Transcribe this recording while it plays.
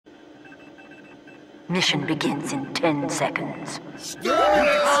Mission begins in 10 seconds.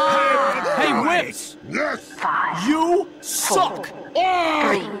 Hey, Whips! Yes! 5, You suck! 3,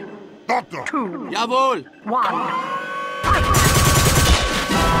 Doctor! 2, Jawohl! 1.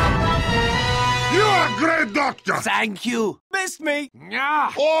 You are a great doctor! Thank you! Missed me!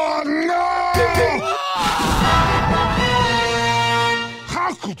 Yeah. Oh no!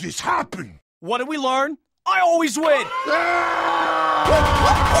 How could this happen? What did we learn? I always win!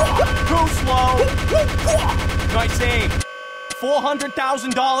 Too slow! Nice aim!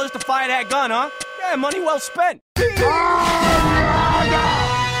 $400,000 to fire that gun, huh? Yeah, money well spent! Them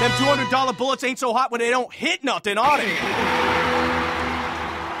 $200 bullets ain't so hot when they don't hit nothing, are they?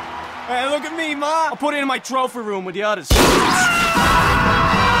 Hey, look at me, Ma! I'll put it in my trophy room with the others.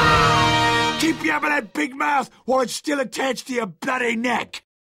 Keep yapping that big mouth while it's still attached to your bloody neck.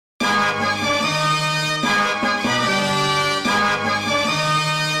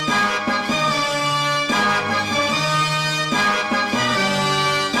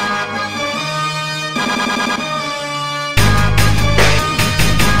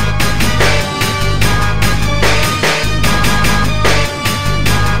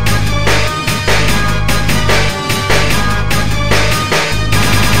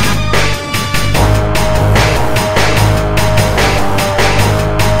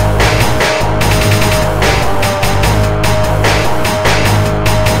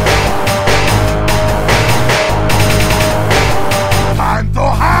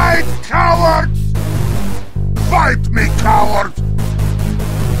 Fight me, coward!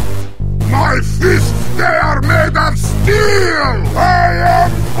 My fists, they are made of steel! I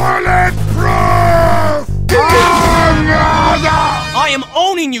am bulletproof! I am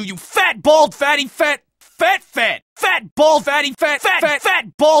owning you, you fat, bald, fatty, fat, bald, fatty, fat,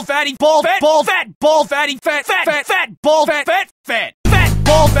 bald, fatty, bald, bald, fat, bald, fatty, fat, bald, fat, bald, fatty, fat,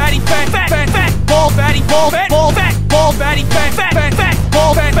 bald, fatty, bald, bald, bald, fatty, fat, bald, fat,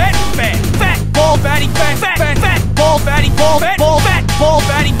 bald, fatty, fat, bald, fatty, bald, bald, bald,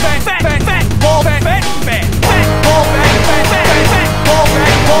 fatty, fat, bald, fat, bald, fatty, fat, bald, fatty, bald,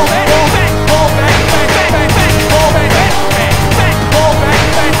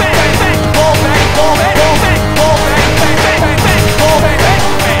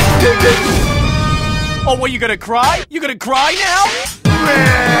 oh, what, you gonna cry? You gonna cry now?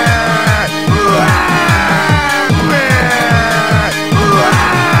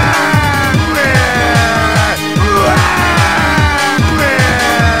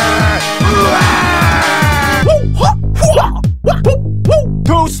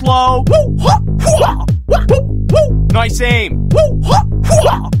 Too slow. Nice aim.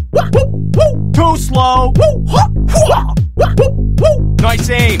 Too slow. Nice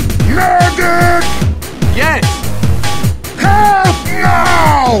aim. Medic! Yes. Help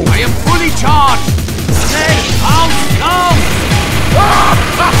now! I am fully charged. Stay out now.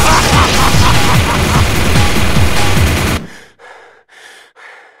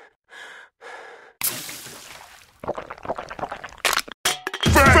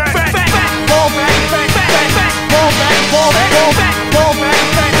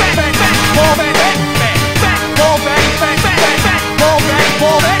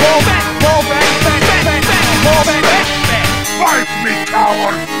 Fight me,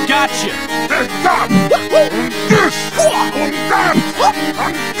 coward! Gotcha! And that! And this! And that!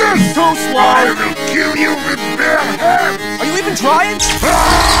 And this! Too slow! I will kill you with bare hands! Are you even trying?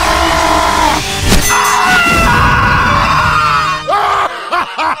 Ah!